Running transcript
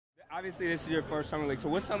Obviously, this is your first summer league. So,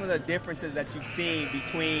 what's some of the differences that you've seen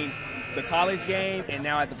between the college game and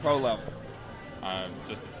now at the pro level?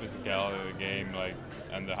 Just the physicality of the game,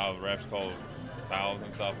 and how the refs call fouls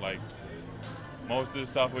and stuff. Most of the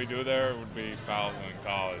stuff we do there would be fouls in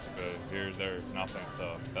college, but there's nothing.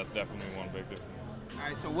 So that's definitely one big difference. All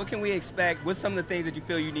right. So, what can we expect? What's some of the things that you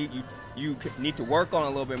feel you need to work on a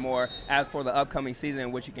little bit more as for the upcoming season,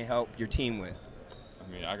 and what you can help your team with? I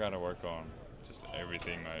mean, I got to work on just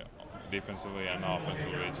everything, defensively and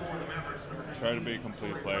offensively. Just try to be a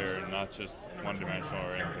complete player and not just one-dimensional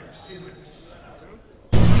or anything.